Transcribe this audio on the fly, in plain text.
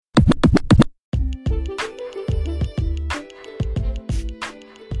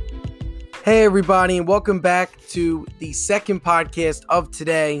Hey, everybody, and welcome back to the second podcast of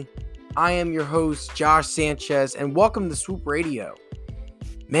today. I am your host, Josh Sanchez, and welcome to Swoop Radio.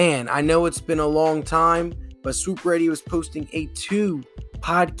 Man, I know it's been a long time, but Swoop Radio is posting a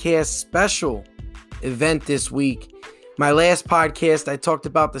 2-podcast special event this week. My last podcast, I talked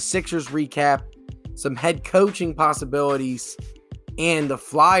about the Sixers recap, some head coaching possibilities, and the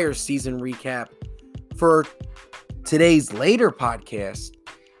Flyers season recap. For today's later podcast,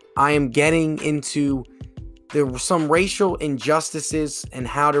 I am getting into some racial injustices and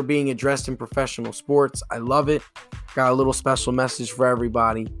how they're being addressed in professional sports. I love it. Got a little special message for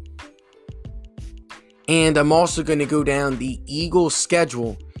everybody. And I'm also going to go down the Eagles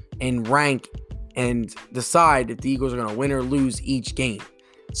schedule and rank and decide if the Eagles are going to win or lose each game.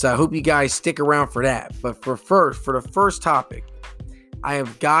 So I hope you guys stick around for that. But for the first topic, I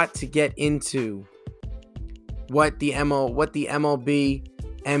have got to get into what the MLB,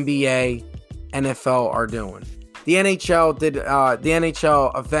 NBA, NFL are doing. The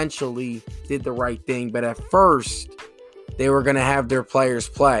NHL eventually did the right thing, but at first they were going to have their players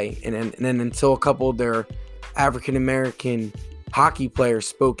play, and then until a couple of their African American hockey players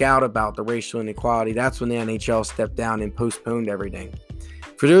spoke out about the racial inequality, that's when the NHL stepped down and postponed everything.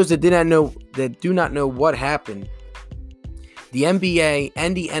 For those that do not know what happened, the NBA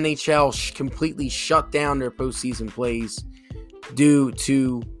and the NHL completely shut down their postseason plays due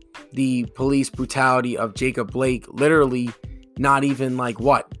to the police brutality of Jacob Blake, literally not even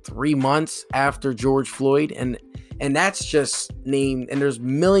 3 months after George Floyd. And that's just named, and there's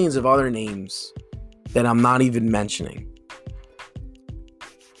millions of other names that I'm not even mentioning.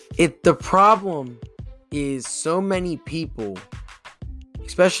 The problem is so many people,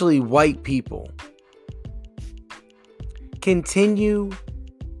 especially white people, continue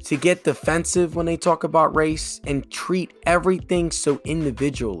to get defensive when they talk about race and treat everything so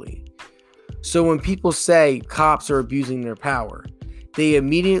individually. So when people say cops are abusing their power,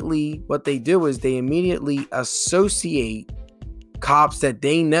 what they do is they immediately associate cops that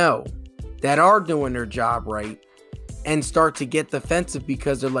they know that are doing their job right and start to get defensive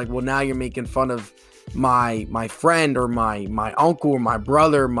because they're like, well, now you're making fun of my friend or my uncle or my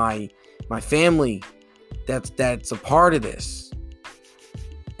brother, my family that's a part of this.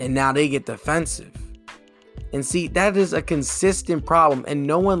 And now they get defensive. And see, that is a consistent problem, and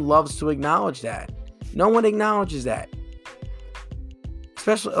no one loves to acknowledge that. No one acknowledges that.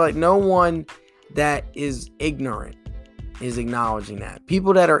 Especially, no one that is ignorant is acknowledging that.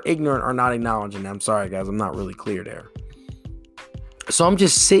 People that are ignorant are not acknowledging that. I'm sorry, guys. I'm not really clear there. So I'm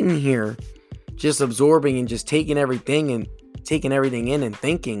just sitting here, just absorbing and just taking everything in and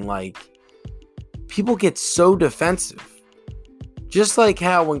thinking, people get so defensive. Just like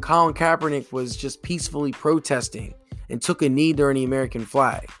how when Colin Kaepernick was just peacefully protesting and took a knee during the American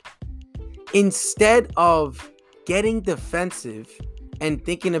flag, instead of getting defensive and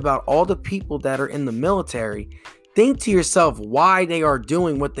thinking about all the people that are in the military, think to yourself why they are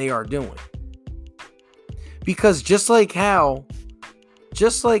doing what they are doing. Because just like how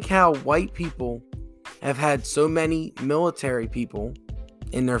white people have had so many military people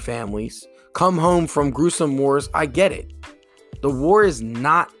in their families come home from gruesome wars, I get it. The war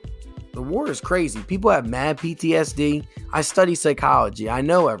is crazy. People have mad PTSD. I study psychology. I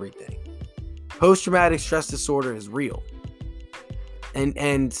know everything. Post-traumatic stress disorder is real.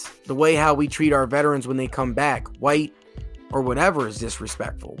 And the way how we treat our veterans when they come back, white or whatever, is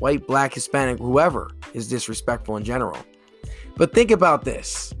disrespectful. White, black, Hispanic, whoever is disrespectful in general. But think about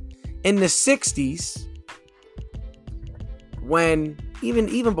this. In the 60s, when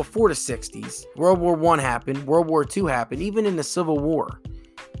even before the 60s, World War I happened, World War II happened, even in the Civil War,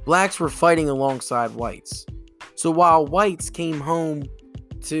 blacks were fighting alongside whites. So while whites came home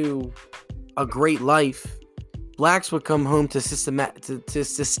to a great life, blacks would come home to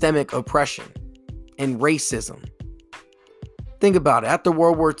systemic oppression and racism. Think about it. After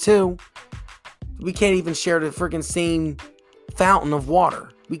World War II, we can't even share the freaking same fountain of water.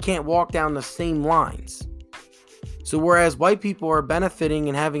 We can't walk down the same lines. So whereas white people are benefiting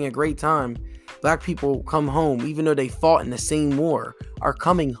and having a great time, black people come home, even though they fought in the same war, are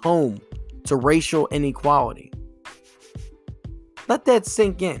coming home to racial inequality. Let that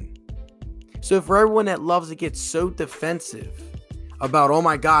sink in. So for everyone that loves to get so defensive about, oh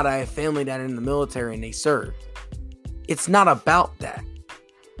my God, I have family that are in the military and they served, it's not about that.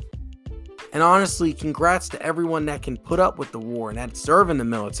 And honestly, congrats to everyone that can put up with the war and that serve in the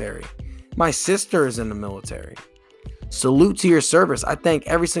military. My sister is in the military. Salute to your service. I thank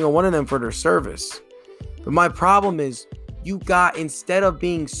every single one of them for their service. But my problem is, instead of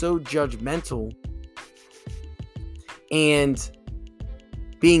being so judgmental and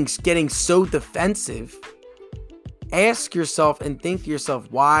getting so defensive, ask yourself and think to yourself,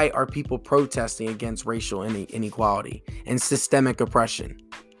 why are people protesting against racial inequality and systemic oppression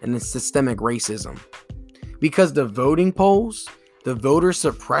and the systemic racism? Because the voting polls, the voter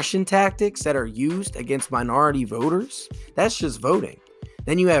suppression tactics that are used against minority voters, that's just voting.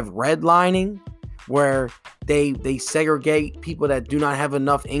 Then you have redlining, where they segregate people that do not have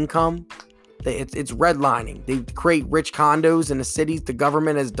enough income. It's redlining. They create rich condos in the cities. The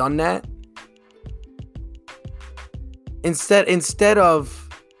government has done that. Instead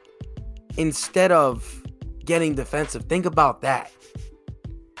of getting defensive, think about that.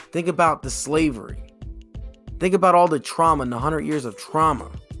 Think about the slavery. Think about all the trauma and the 100 years of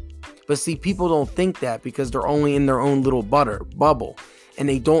trauma. But see, people don't think that because they're only in their own little bubble, and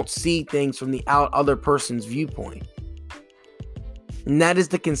they don't see things from the other person's viewpoint. And that is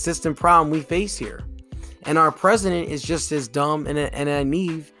the consistent problem we face here. And our president is just as dumb and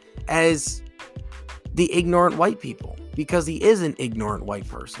naive as the ignorant white people, because he is an ignorant white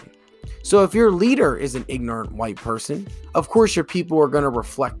person. So if your leader is an ignorant white person, of course your people are going to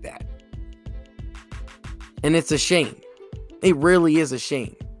reflect that. And it's a shame. It really is a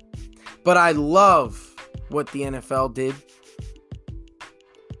shame. But I love what the NFL did.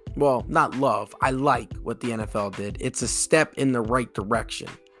 Well, not love. I like what the NFL did. It's a step in the right direction.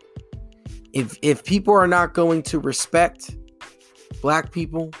 If people are not going to respect black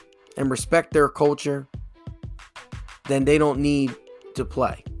people and respect their culture, then they don't need to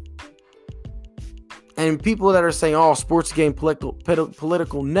play. And people that are saying, oh, sports getting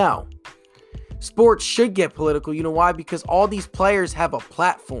political, no. Sports should get political. You know why? Because all these players have a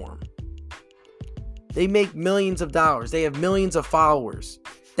platform. They make millions of dollars. They have millions of followers.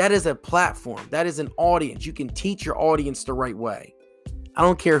 That is a platform. That is an audience. You can teach your audience the right way. I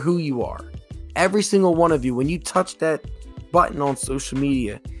don't care who you are. Every single one of you, when you touch that button on social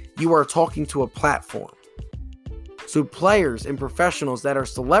media, you are talking to a platform. So players and professionals that are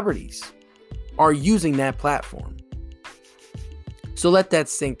celebrities are using that platform. So let that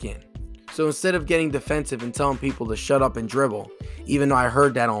sink in. So instead of getting defensive and telling people to shut up and dribble, even though I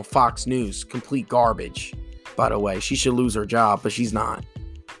heard that on Fox News, complete garbage, by the way, she should lose her job, but she's not.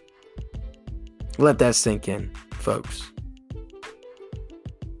 Let that sink in, folks.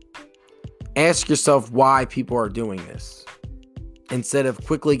 Ask yourself why people are doing this, instead of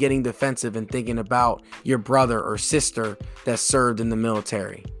quickly getting defensive and thinking about your brother or sister that served in the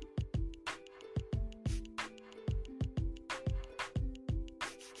military.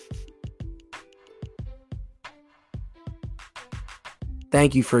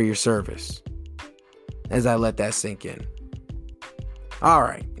 Thank you for your service, as I let that sink in. All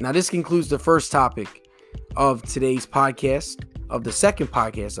right. Now, this concludes the first topic of today's podcast, of the second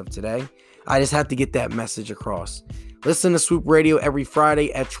podcast of today. I just have to get that message across. Listen to Swoop Radio every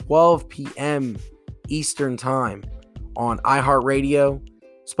Friday at 12 p.m. Eastern Time on iHeartRadio,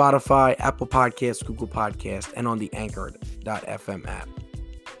 Spotify, Apple Podcasts, Google Podcasts, and on the Anchor.fm app.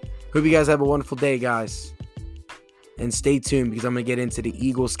 Hope you guys have a wonderful day, guys. And stay tuned, because I'm going to get into the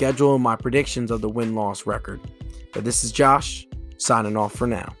Eagles' schedule and my predictions of the win-loss record. But this is Josh, signing off for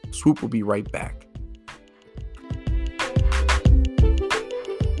now. Swoop will be right back.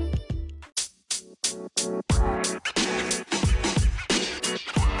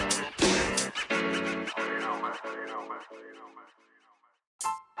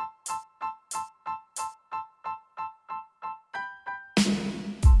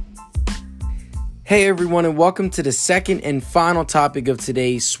 Hey everyone, and welcome to the second and final topic of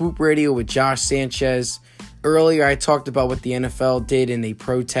today's Swoop Radio with Josh Sanchez. Earlier, I talked about what the NFL did in a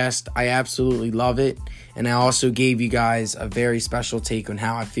protest. I absolutely love it, and I also gave you guys a very special take on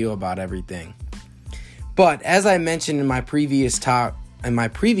how I feel about everything. But as I mentioned in my previous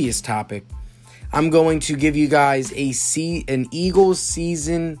topic, I'm going to give you guys an Eagles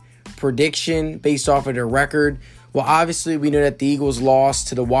season prediction based off of their record. Well, obviously, we know that the Eagles lost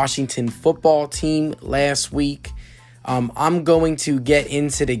to the Washington football team last week. I'm going to get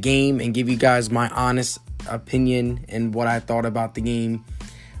into the game and give you guys my honest opinion and what I thought about the game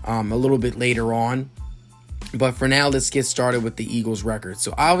a little bit later on. But for now, let's get started with the Eagles record.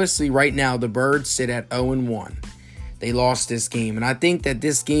 So obviously, right now, the Birds sit at 0-1. They lost this game. And I think that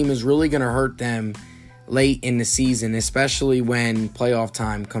this game is really going to hurt them late in the season, especially when playoff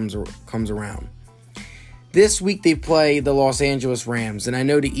time comes around. This week they play the Los Angeles Rams, and I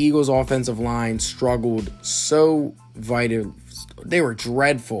know the Eagles' offensive line struggled so vital. They were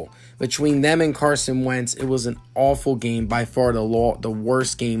dreadful. Between them and Carson Wentz, it was an awful game, by far the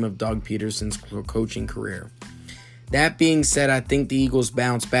worst game of Doug Peterson's coaching career. That being said, I think the Eagles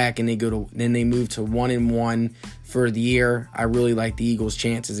bounce back and then they move to 1-1 for the year. I really like the Eagles'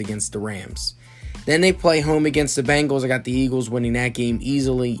 chances against the Rams. Then they play home against the Bengals. I got the Eagles winning that game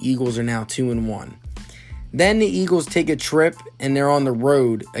easily. Eagles are now 2-1. Then the Eagles take a trip and they're on the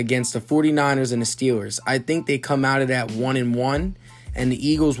road against the 49ers and the Steelers. I think they come out of that 1-1 and the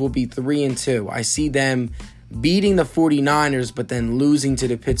Eagles will be 3-2. I see them beating the 49ers but then losing to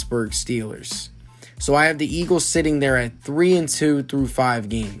the Pittsburgh Steelers. So I have the Eagles sitting there at 3-2 through 5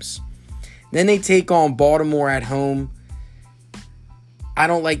 games. Then they take on Baltimore at home. I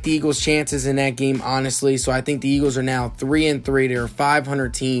don't like the Eagles' chances in that game, honestly. So I think the Eagles are now 3-3. They're a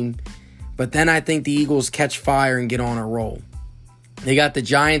 500 team. But then I think the Eagles catch fire and get on a roll. They got the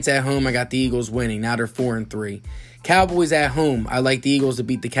Giants at home. I got the Eagles winning. Now they're 4-3. Cowboys at home. I like the Eagles to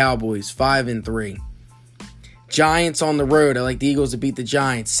beat the Cowboys, 5-3. Giants on the road. I like the Eagles to beat the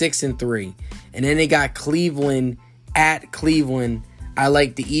Giants, 6-3. And then they got Cleveland at Cleveland. I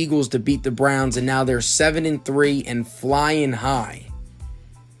like the Eagles to beat the Browns, and now they're 7-3 and flying high.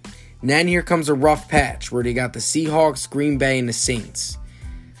 And then here comes a rough patch where they got the Seahawks, Green Bay, and the Saints.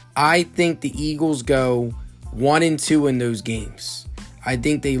 I think the Eagles go 1-2 in those games. I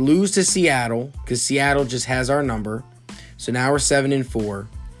think they lose to Seattle because Seattle just has our number. So now we're 7-4.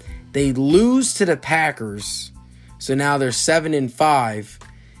 They lose to the Packers. So now they're 7-5.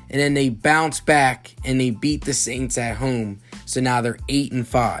 And then they bounce back and they beat the Saints at home. So now they're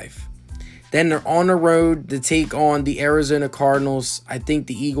 8-5. Then they're on the road to take on the Arizona Cardinals. I think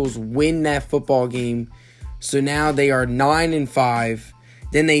the Eagles win that football game. So now they are 9-5.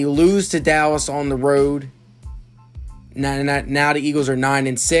 Then they lose to Dallas on the road. Now the Eagles are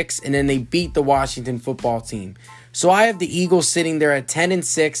 9-6. And then they beat the Washington football team. So I have the Eagles sitting there at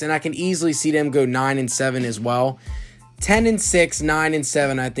 10-6. And I can easily see them go 9-7 as well. 10-6,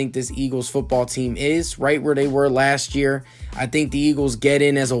 9-7, I think this Eagles football team is right where they were last year. I think the Eagles get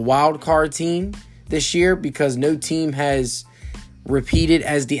in as a wild card team this year because no team has repeated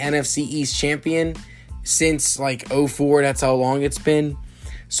as the NFC East champion since like 2004. That's how long it's been.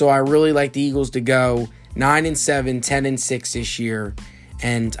 So I really like the Eagles to go 9-7, 10-6 this year.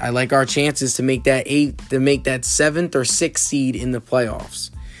 And I like our chances to make that 7th or 6th seed in the playoffs.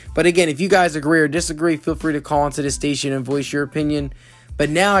 But again, if you guys agree or disagree, feel free to call into the station and voice your opinion. But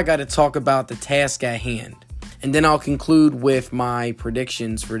now I got to talk about the task at hand. And then I'll conclude with my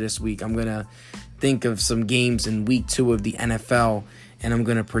predictions for this week. I'm going to think of some games in week 2 of the NFL. And I'm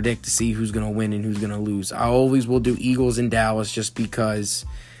going to predict to see who's going to win and who's going to lose. I always will do Eagles in Dallas just because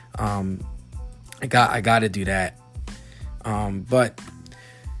I got to do that. But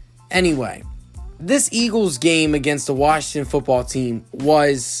anyway. This Eagles game against the Washington football team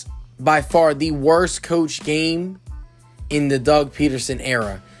was by far the worst coach game in the Doug Peterson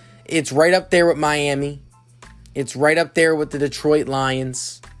era. It's right up there with Miami. It's right up there with the Detroit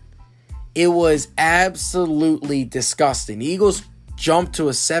Lions. It was absolutely disgusting. The Eagles jumped to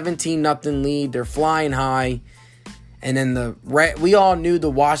a 17-0 lead. They're flying high. And then we all knew the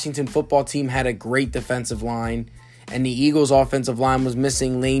Washington football team had a great defensive line. And the Eagles offensive line was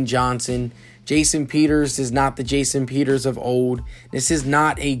missing Lane Johnson. Jason Peters is not the Jason Peters of old. This is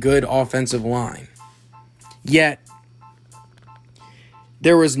not a good offensive line. Yet,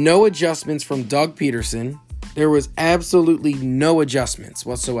 there was no adjustments from Doug Peterson. There was absolutely no adjustments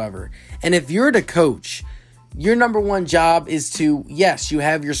whatsoever. And if you're the coach, your number one job is to, yes, you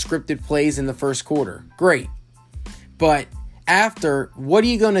have your scripted plays in the first quarter. Great. But after, what are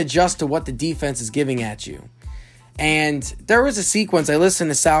you going to adjust to what the defense is giving at you? And there was a sequence. I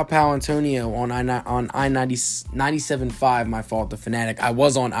listened to Sal Paolantonio on I-97.5, my fault, the Fanatic. I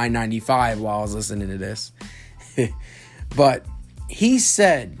was on I-95 while I was listening to this. But he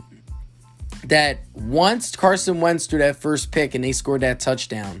said that once Carson Wentz threw that first pick and they scored that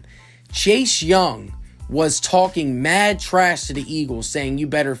touchdown, Chase Young was talking mad trash to the Eagles, saying, you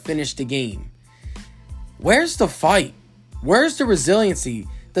better finish the game. Where's the fight? Where's the resiliency?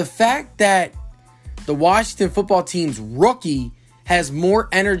 The fact that the Washington football team's rookie has more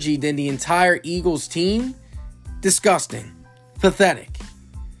energy than the entire Eagles team, disgusting. Pathetic.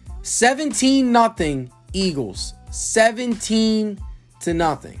 17-0 Eagles.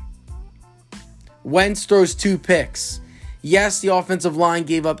 17-0. Wentz throws 2 picks. Yes, the offensive line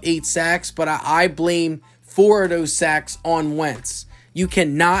gave up 8 sacks, but I blame 4 of those sacks on Wentz. You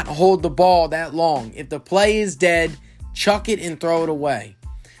cannot hold the ball that long. If the play is dead, chuck it and throw it away.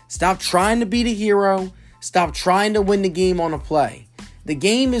 Stop trying to be the hero. Stop trying to win the game on a play. The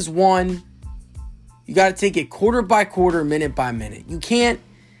game is won. You got to take it quarter by quarter, minute by minute. You can't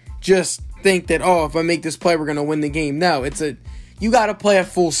just think that, oh, if I make this play, we're going to win the game. No, you got to play a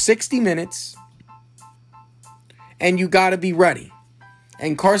full 60 minutes. and you got to be ready.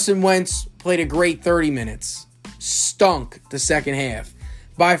 And Carson Wentz played a great 30 minutes. Stunk the second half.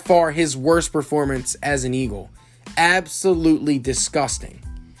 By far his worst performance as an Eagle. Absolutely disgusting.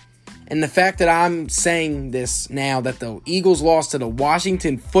 And the fact that I'm saying this now, that the Eagles lost to the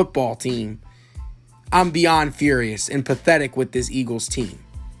Washington football team, I'm beyond furious and pathetic with this Eagles team.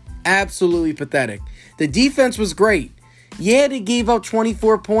 Absolutely pathetic. The defense was great. Yeah, they gave up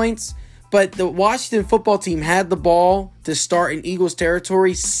 24 points, but the Washington football team had the ball to start in Eagles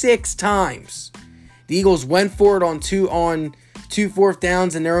territory 6 times. The Eagles went for it on two fourth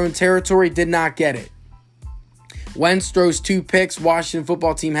downs in their own territory, did not get it. Wentz throws 2 picks. Washington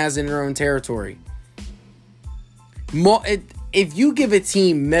football team has it in their own territory. If you give a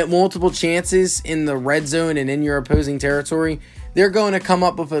team multiple chances in the red zone and in your opposing territory, they're going to come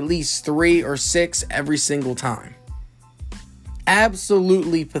up with at least 3 or 6 every single time.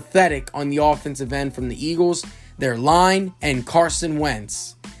 Absolutely pathetic on the offensive end from the Eagles, their line, and Carson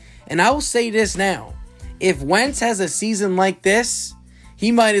Wentz. And I will say this now. If Wentz has a season like this,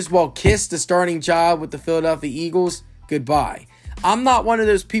 he might as well kiss the starting job with the Philadelphia Eagles goodbye. I'm not one of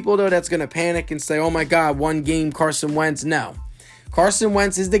those people, though, that's going to panic and say, oh my God, one game, Carson Wentz. No. Carson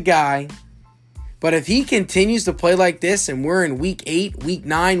Wentz is the guy. But if he continues to play like this and we're in week 8, week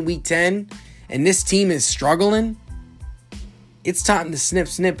 9, week 10, and this team is struggling, it's time to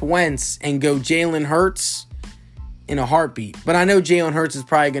snip Wentz and go Jalen Hurts in a heartbeat. But I know Jalen Hurts is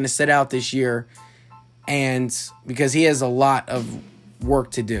probably going to sit out this year, and because he has a lot of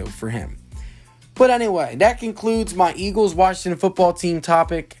work to do for him. But anyway, that concludes my Eagles Washington football team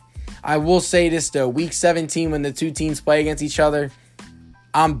topic. I will say this though, week 17 when the two teams play against each other,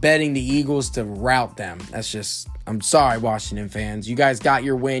 I'm betting the Eagles to rout them. I'm sorry, Washington fans. You guys got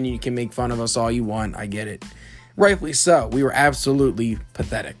your win. You can make fun of us all you want. I get it. Rightfully so. We were absolutely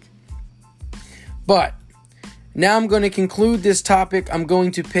pathetic. But now I'm going to conclude this topic. I'm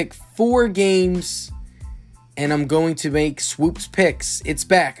going to pick 4 games and I'm going to make Swoops picks. It's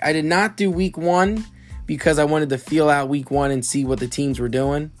back. I did not do week 1 because I wanted to feel out week 1 and see what the teams were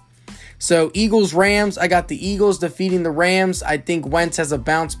doing. So Eagles-Rams, I got the Eagles defeating the Rams. I think Wentz has a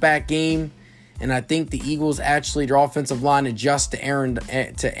bounce-back game, and I think the Eagles actually, their offensive line adjusts to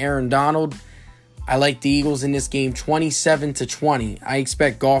Aaron Donald. I like the Eagles in this game 27-20. I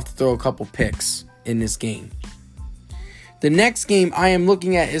expect Goff to throw a couple picks in this game. The next game I am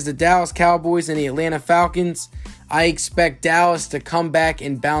looking at is the Dallas Cowboys and the Atlanta Falcons. I expect Dallas to come back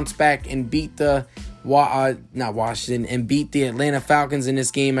and bounce back and beat the beat the Atlanta Falcons in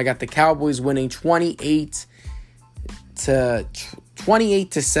this game. I got the Cowboys winning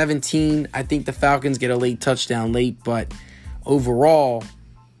 28-17. I think the Falcons get a late touchdown late, but overall,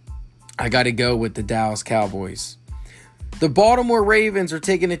 I got to go with the Dallas Cowboys. The Baltimore Ravens are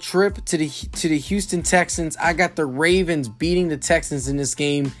taking a trip to the Houston Texans. I got the Ravens beating the Texans in this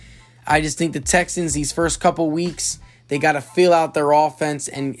game. I just think the Texans, these first couple weeks, they got to fill out their offense.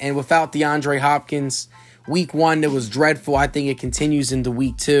 And without DeAndre Hopkins, week 1, it was dreadful. I think it continues into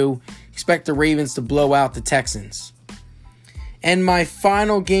week 2. Expect the Ravens to blow out the Texans. And my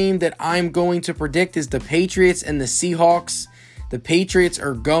final game that I'm going to predict is the Patriots and the Seahawks. The Patriots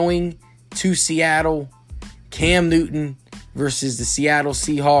are going to Seattle. Cam Newton versus the Seattle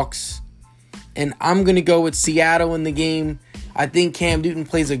Seahawks. And I'm going to go with Seattle in the game. I think Cam Newton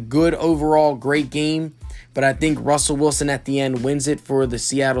plays a good overall great game. But I think Russell Wilson at the end wins it for the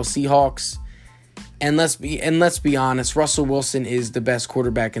Seattle Seahawks. And let's be honest, Russell Wilson is the best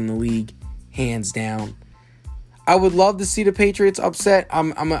quarterback in the league, hands down. I would love to see the Patriots upset.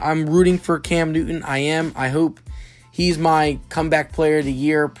 I'm rooting for Cam Newton. I am. I hope he's my comeback player of the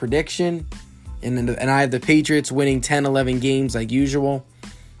year prediction. And I have the Patriots winning 10, 11 games like usual.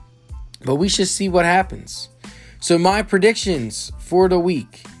 But we should see what happens. So my predictions for the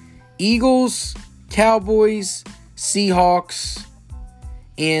week: Eagles, Cowboys, Seahawks,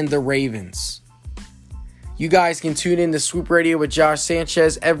 and the Ravens. You guys can tune in to Swoop Radio with Josh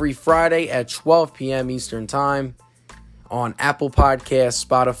Sanchez every Friday at 12 p.m. Eastern Time on Apple Podcasts,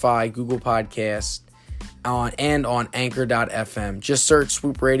 Spotify, Google Podcasts, and on Anchor.fm. Just search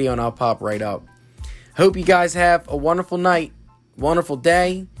Swoop Radio and I'll pop right up. Hope you guys have a wonderful night, wonderful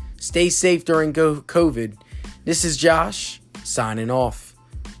day. Stay safe during COVID. This is Josh, signing off.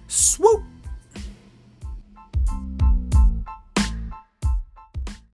 Swoop!